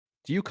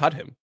do you cut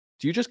him?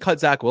 Do you just cut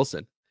Zach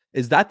Wilson?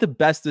 Is that the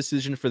best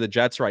decision for the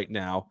Jets right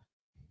now?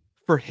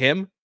 For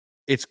him,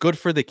 it's good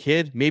for the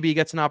kid. Maybe he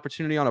gets an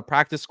opportunity on a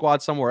practice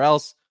squad somewhere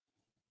else.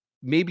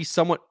 Maybe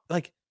someone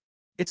like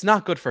it's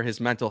not good for his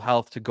mental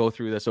health to go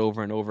through this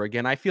over and over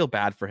again. I feel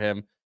bad for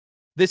him.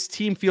 This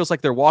team feels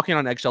like they're walking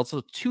on eggshells.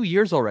 So 2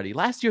 years already.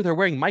 Last year, they're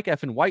wearing Mike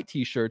effing White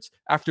t-shirts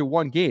after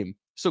one game.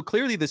 So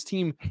clearly this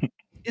team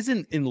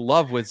isn't in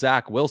love with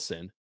Zach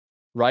Wilson,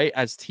 right?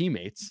 As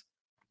teammates.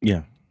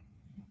 Yeah.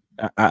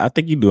 I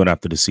think you do it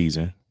after the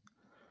season.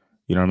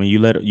 You know what I mean?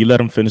 You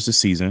let him finish the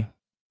season.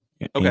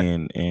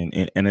 Okay.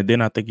 And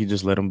then I think you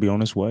just let him be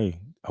on his way.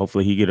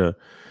 Hopefully he get a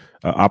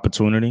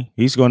opportunity.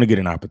 He's going to get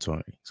an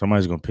opportunity.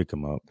 Somebody's going to pick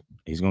him up.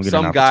 He's going to get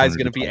some guy's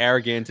going to be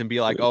arrogant and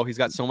be like, "Oh, he's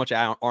got so much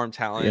arm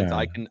talent.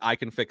 Yeah. I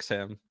can fix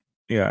him."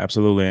 Yeah,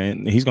 absolutely.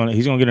 And he's going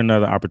to get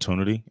another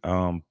opportunity.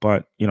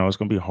 But you know, it's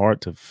going to be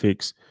hard to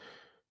fix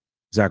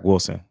Zach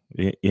Wilson.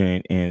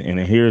 And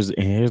here's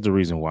the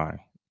reason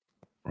why,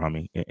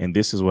 Rami. And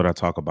this is what I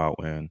talk about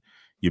when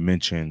you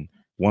mention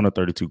 1 of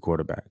 32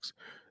 quarterbacks.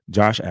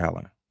 Josh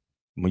Allen.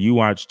 When you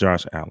watch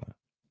Josh Allen,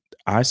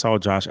 I saw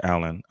Josh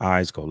Allen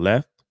eyes go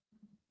left,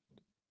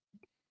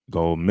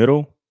 go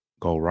middle,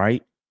 go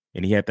right,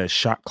 and he had that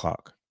shot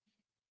clock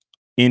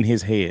in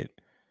his head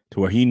to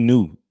where he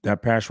knew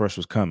that pass rush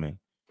was coming.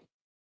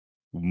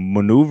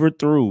 Maneuvered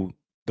through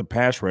the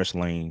pass rush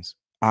lanes,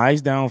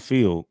 eyes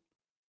downfield,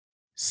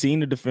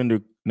 seeing the defender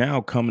now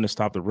coming to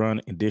stop the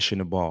run and dishing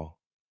the ball.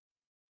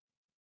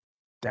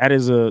 That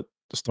is a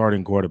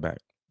starting quarterback.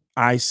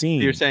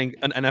 You're saying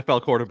an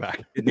NFL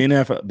quarterback.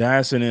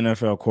 That's an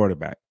NFL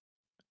quarterback.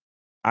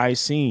 I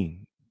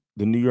seen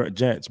the New York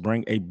Jets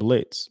bring a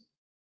blitz,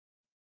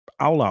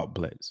 all-out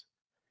blitz.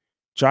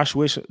 Josh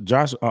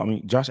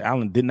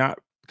Allen did not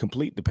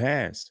complete the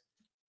pass,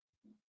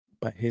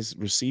 but his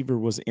receiver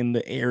was in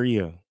the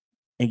area.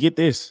 And get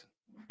this,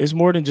 it's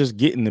more than just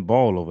getting the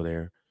ball over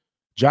there.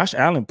 Josh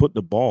Allen put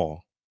the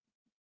ball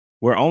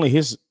where only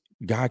his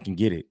guy can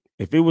get it.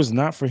 If it was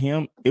not for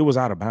him, it was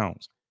out of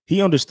bounds.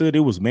 He understood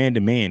it was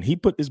man-to-man. He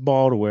put this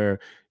ball to where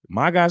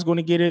my guy's going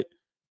to get it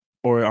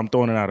or I'm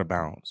throwing it out of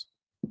bounds.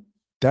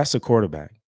 That's a quarterback.